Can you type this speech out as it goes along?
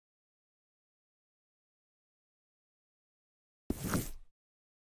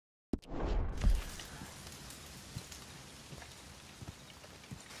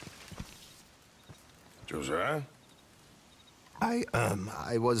Josiah?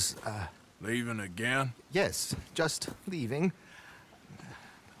 I was, Leaving again? yes, just leaving.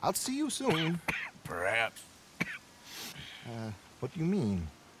 I'll see you soon. Perhaps. What do you mean?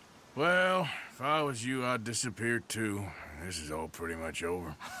 Well, if I was you, I'd disappear too. This is all pretty much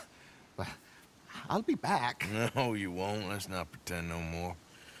over. Well, I'll be back. No, you won't. Let's not pretend no more.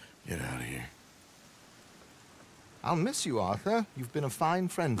 Get out of here. I'll miss you, Arthur. You've been a fine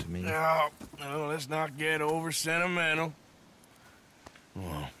friend to me. No, let's not get over sentimental.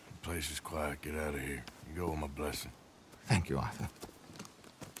 Well, the place is quiet. Get out of here. You go with my blessing. Thank you, Arthur.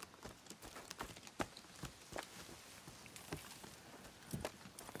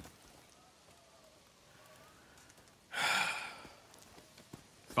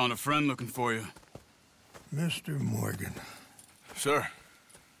 Found a friend looking for you. Mr. Morgan, Sir,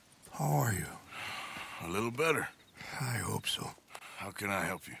 how are you? a little better. I hope so. How can I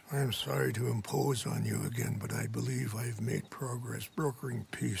help you? I am sorry to impose on you again, but I believe I have made progress brokering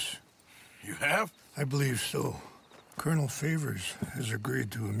peace. You have? I believe so. Colonel Favors has agreed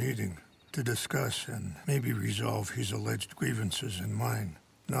to a meeting to discuss and maybe resolve his alleged grievances and mine.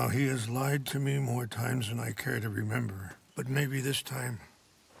 Now, he has lied to me more times than I care to remember, but maybe this time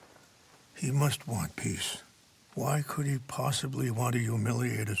he must want peace. Why could he possibly want to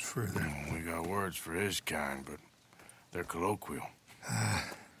humiliate us further? We got words for his kind, but they're colloquial.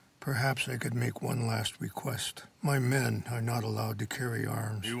 Perhaps I could make one last request. My men are not allowed to carry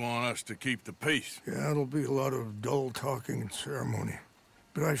arms. You want us to keep the peace? Yeah, it'll be a lot of dull talking and ceremony.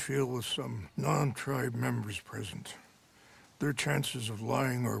 But I feel with some non-tribe members present, their chances of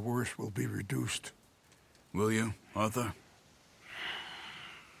lying or worse will be reduced. Will you, Arthur?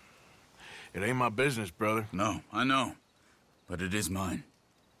 It ain't my business, brother. No, I know. But it is mine.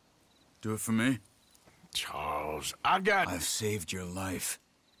 Do it for me? Charles, I've saved your life.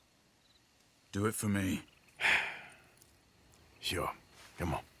 Do it for me. Sure.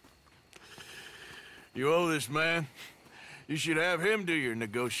 Come on. You owe this man. You should have him do your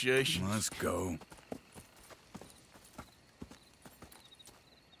negotiations. Let's go.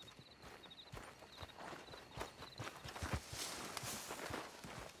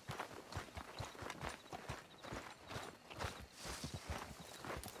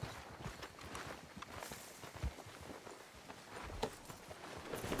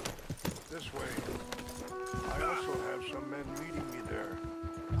 This way. I also have some men meeting me there.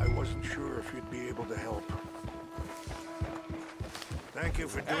 I wasn't sure if you'd be able to help. Thank you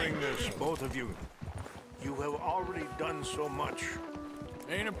for doing this, both of you. You have already done so much.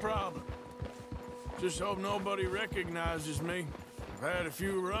 Ain't a problem. Just hope nobody recognizes me. I've had a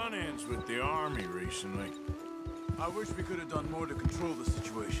few run-ins with the army recently. I wish we could have done more to control the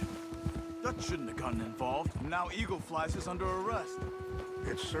situation. Dutch shouldn't have gotten involved. Now Eagle Flies is under arrest.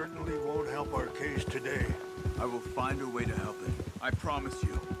 It certainly won't help our case today. I will find a way to help it. I promise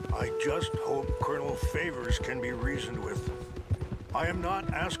you. I just hope Colonel Favors can be reasoned with. I am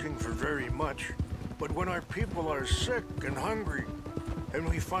not asking for very much, but when our people are sick and hungry, and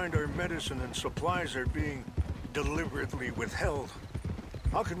we find our medicine and supplies are being deliberately withheld,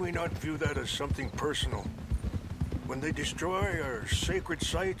 how can we not view that as something personal? When they destroy our sacred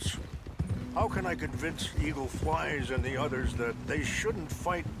sites, how can I convince Eagle Flies and the others that they shouldn't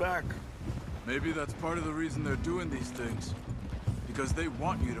fight back? Maybe that's part of the reason they're doing these things. Because they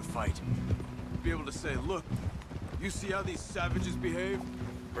want you to fight. Be able to say, look, you see how these savages behave?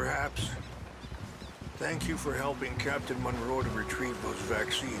 Perhaps. Thank you for helping Captain Monroe to retrieve those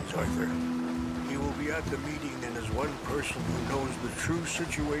vaccines, Arthur. He will be at the meeting and is one person who knows the true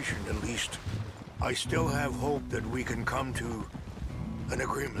situation, at least. I still have hope that we can come to an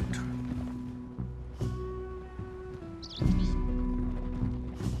agreement.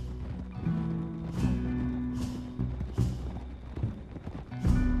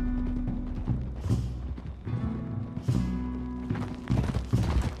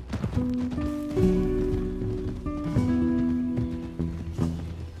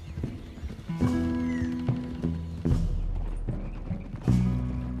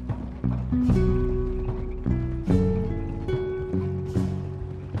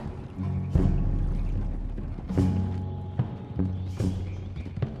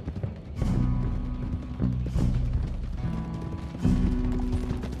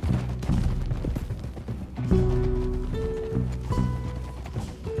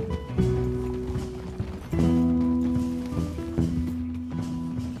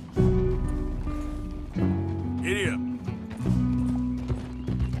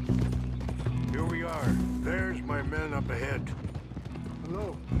 Up ahead.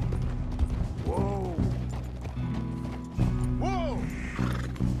 Hello. Whoa. Whoa!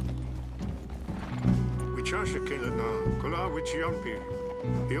 chashakela na kula wichiampi.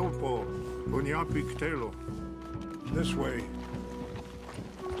 Ilpo unyampi ktelo. This way.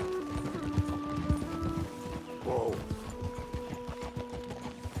 Whoa.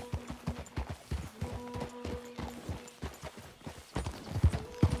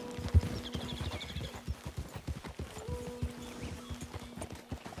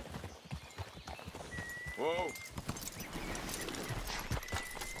 Whoa.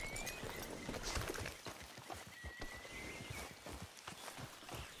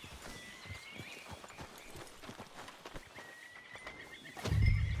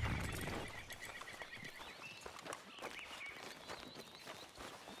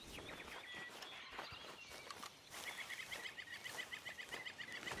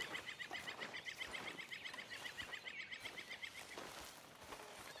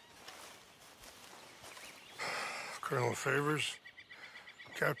 Colonel Favors,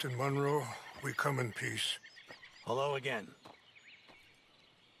 Captain Monroe, we come in peace. Hello again.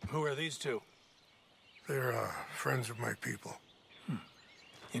 Who are these two? They're friends of my people.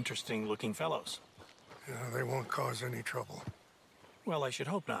 Interesting looking fellows. Yeah, they won't cause any trouble. Well, I should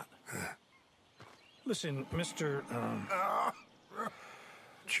hope not. Listen, Mr.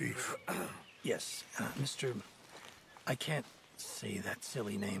 Chief. Yes, Mr. I can't say that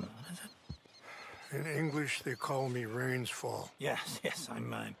silly name. What is it? In English, they call me Rains Fall. Yes,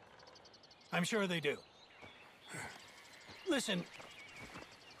 I'm sure they do. Listen,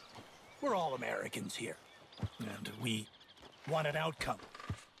 we're all Americans here, and we want an outcome.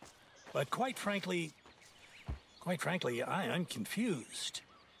 But quite frankly, I'm confused.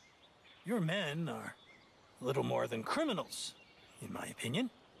 Your men are a little more than criminals, in my opinion.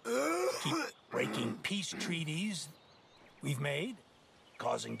 Keep breaking peace treaties we've made,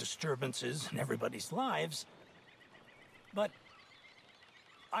 causing disturbances in everybody's lives. But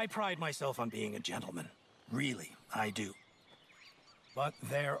I pride myself on being a gentleman. Really, I do. But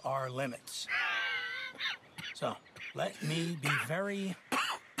there are limits. So, let me be very...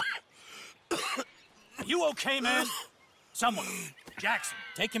 Are you okay, man? Someone. Jackson,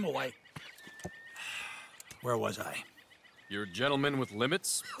 take him away. Where was I? You're a gentleman with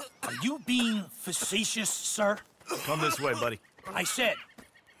limits? Are you being facetious, sir? Come this way, buddy. I said,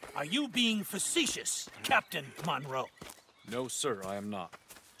 are you being facetious, Captain Monroe? No, sir, I am not.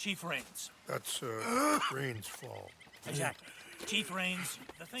 Chief Rains. That's Rains Fall. Exactly. Chief Rains,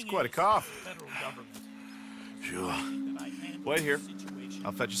 the thing Quite a is, cough. the federal government. Sure. that I handle Wait here. the situation-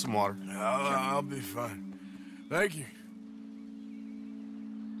 I'll fetch you some water. I'll be fine. Thank you.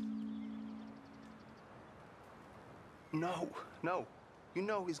 No. You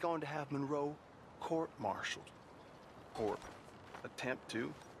know he's going to have Monroe court-martialed. Or attempt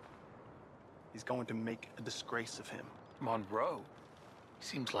to. He's going to make a disgrace of him. Monroe? He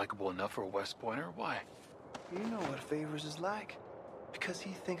seems likable enough for a West Pointer. Why? You know what Favors is like. Because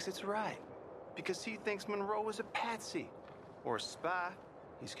he thinks it's right. Because he thinks Monroe is a patsy. Or a spy.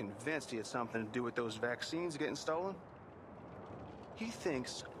 He's convinced he had something to do with those vaccines getting stolen. He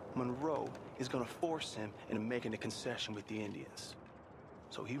thinks Monroe is gonna force him into making a concession with the Indians.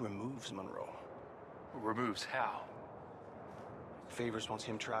 So he removes Monroe. Removes how? Favors wants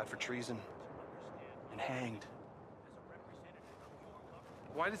him tried for treason and hanged.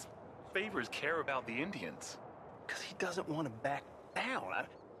 Why does Favors care about the Indians? Because he doesn't want to back down. I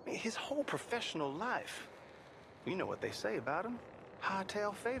mean, his whole professional life. You know what they say about him.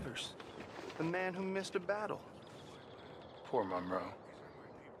 Hightail Favors. The man who missed a battle. Poor Monroe.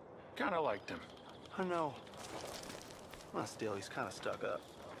 Kinda liked him. I know. Well, still, he's kind of stuck up.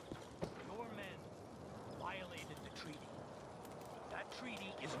 Your men violated the treaty. That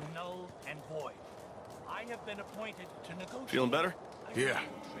treaty is null and void. I have been appointed to negotiate. Feeling better? Yeah,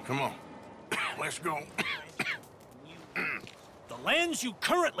 come on. Let's go. The lands you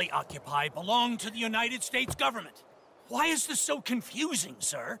currently occupy belong to the United States government. Why is this so confusing,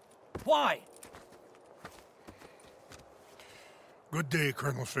 sir? Why? Good day,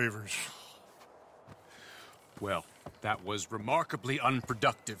 Colonel Favors. Well, that was remarkably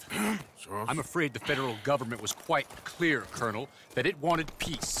unproductive. So, I'm afraid the federal government was quite clear, Colonel, that it wanted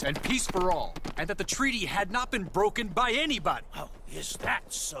peace, and peace for all, and that the treaty had not been broken by anybody. Oh, is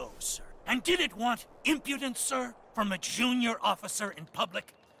that so, sir? And did it want impudence, sir, from a junior officer in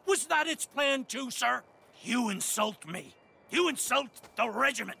public? Was that its plan too, sir? You insult me. You insult the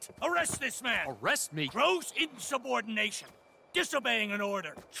regiment. Arrest this man. Arrest me? Gross insubordination. Disobeying an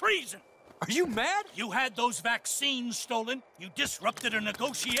order. Treason. Are you mad? You had those vaccines stolen. You disrupted a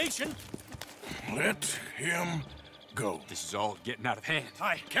negotiation. let him go. This is all getting out of hand.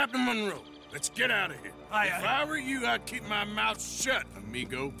 Captain Monroe, let's get out of here. If I were you, I'd keep my mouth shut,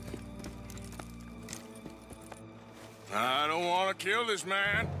 amigo. I don't want to kill this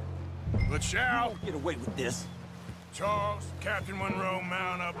man, but shall. Get away with this. Charles, Captain Monroe,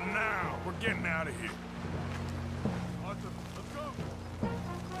 mount up now. We're getting out of here. Arthur, let's go.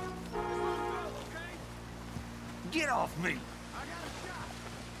 Okay? Get off me! I got a shot.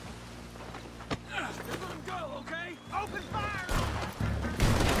 Just let him go, okay? Open fire!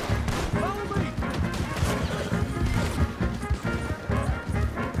 Follow me!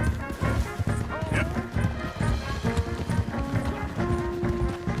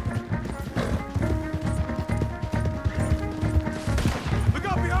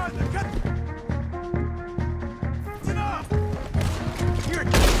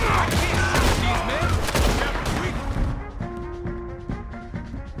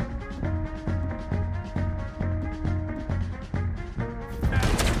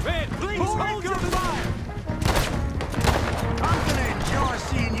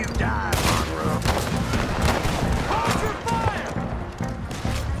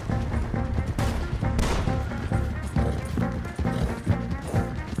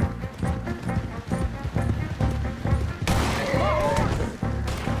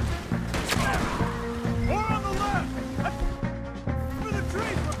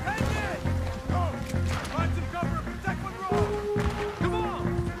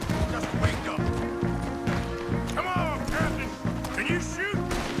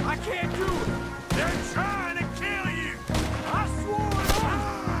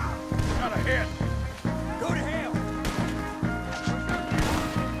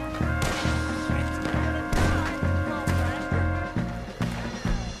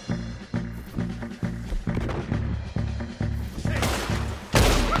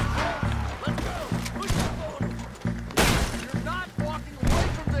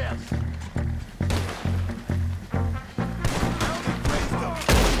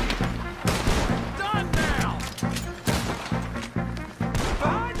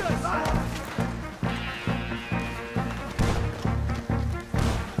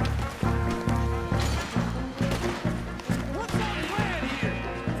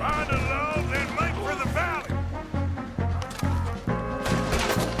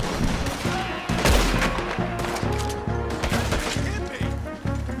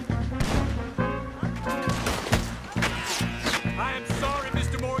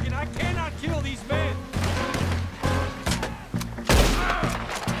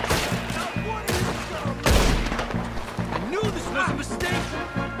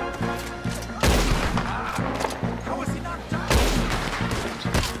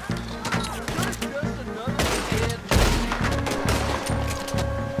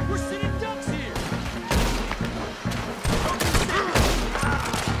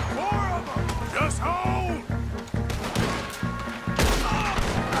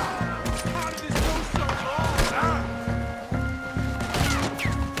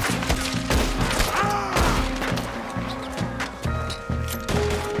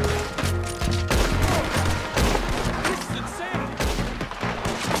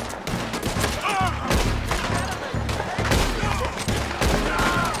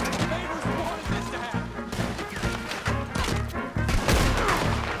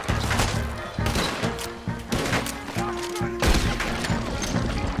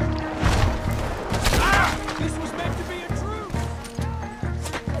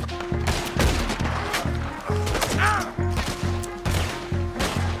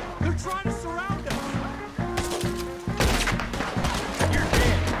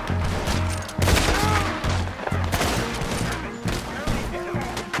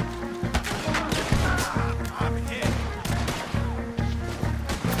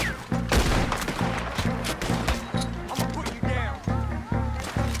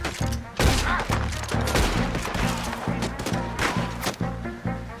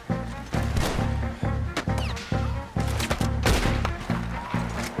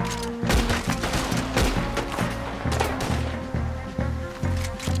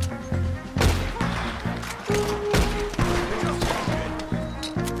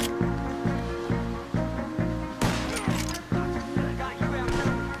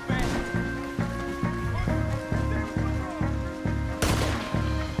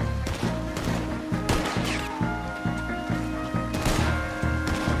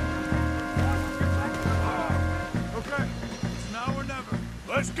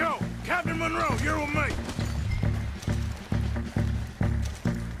 Let's go! Captain Monroe, you're with me!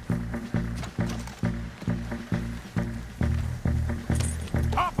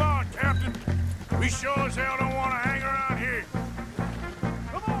 Hop on, Captain! We sure as hell don't want to hang around here!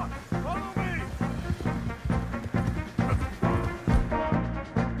 Come on, follow me!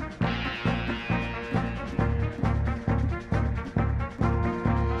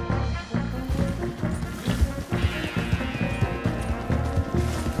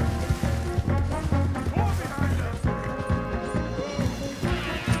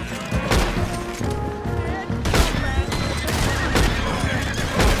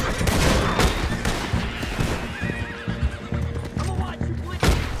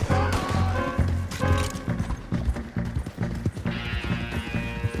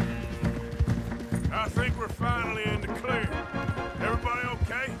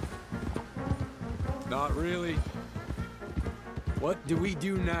 Not really. What do we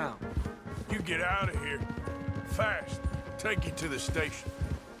do now? You get out of here. Fast. Take you to the station.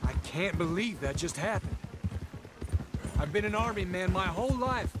 I can't believe that just happened. I've been an army man my whole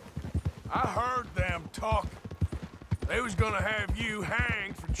life. I heard them talking. They was gonna have you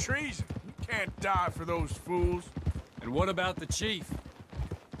hanged for treason. You can't die for those fools. And what about the chief?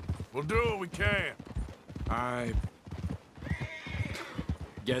 We'll do what we can. I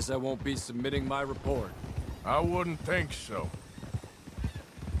guess I won't be submitting my report. I wouldn't think so.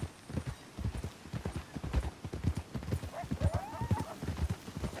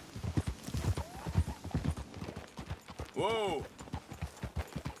 Whoa!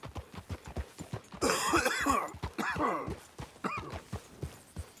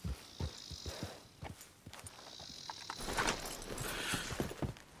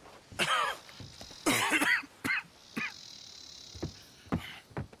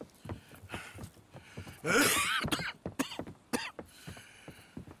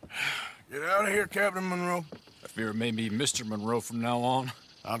 Get out of here, Captain Monroe. I fear it may be Mr. Monroe from now on.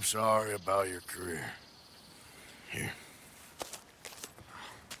 I'm sorry about your career. Here.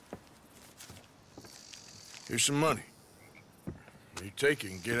 Here's some money. You take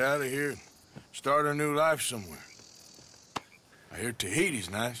it and get out of here and start a new life somewhere. I hear Tahiti's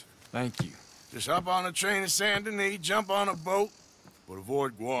nice. Thank you. Just hop on a train to Saint Denis, jump on a boat, but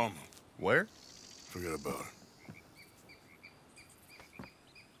avoid Guam. Where? Forget about it.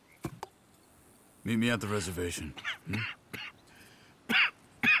 Meet me at the reservation.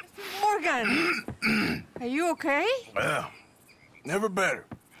 Morgan! Are you okay? Well, never better.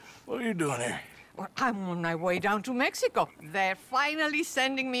 What are you doing here? Well, I'm on my way down to Mexico. They're finally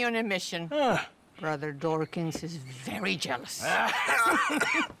sending me on a mission. Brother Dorkins is very jealous.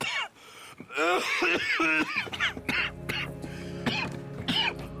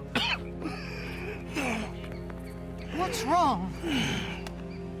 What's wrong?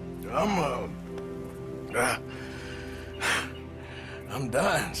 I'm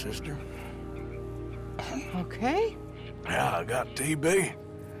dying, sister. Okay. Yeah, I got TB.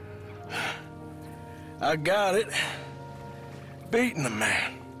 I got it. Beating a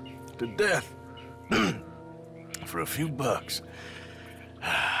man to death for a few bucks.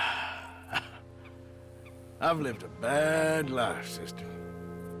 I've lived a bad life, sister.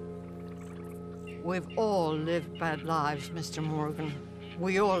 We've all lived bad lives, Mr. Morgan.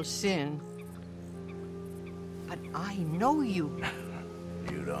 We all sin. But I know you.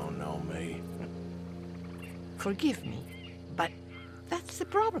 You don't know me. Forgive me, but that's the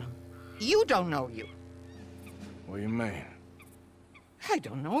problem. You don't know you. What do you mean? I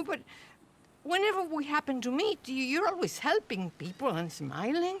don't know, but whenever we happen to meet, you're always helping people and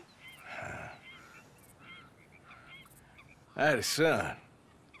smiling. I had a son.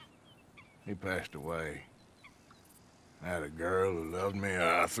 He passed away. I had a girl who loved me.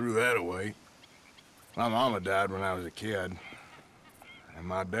 I threw that away. My mama died when I was a kid. And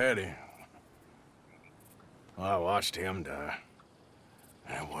my daddy, well, I watched him die.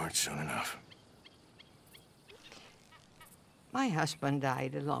 And it weren't soon enough. My husband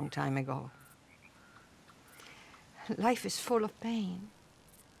died a long time ago. Life is full of pain.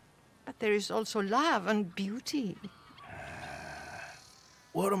 But there is also love and beauty.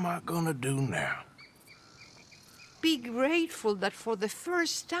 What am I gonna do now? Be grateful that for the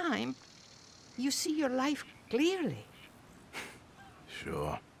first time, you see your life clearly.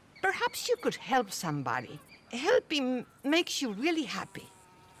 Sure. Perhaps you could help somebody. Helping makes you really happy.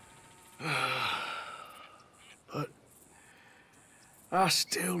 But I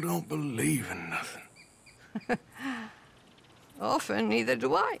still don't believe in nothing. Often, neither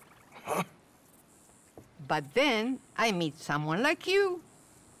do I. Huh? But then I meet someone like you,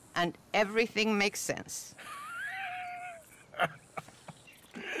 and everything makes sense.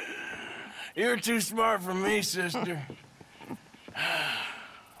 You're too smart for me, sister.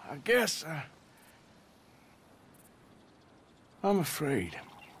 I guess I'm afraid.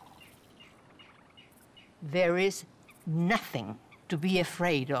 There is nothing to be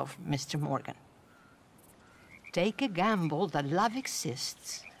afraid of, Mr. Morgan. Take a gamble that love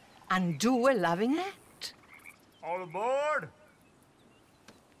exists and do a loving act. All aboard!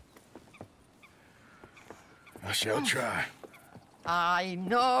 I shall try. I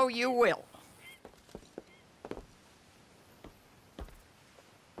know you will.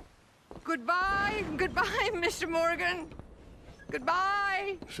 Goodbye, goodbye, Mr. Morgan.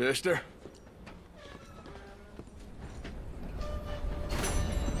 Goodbye. Sister?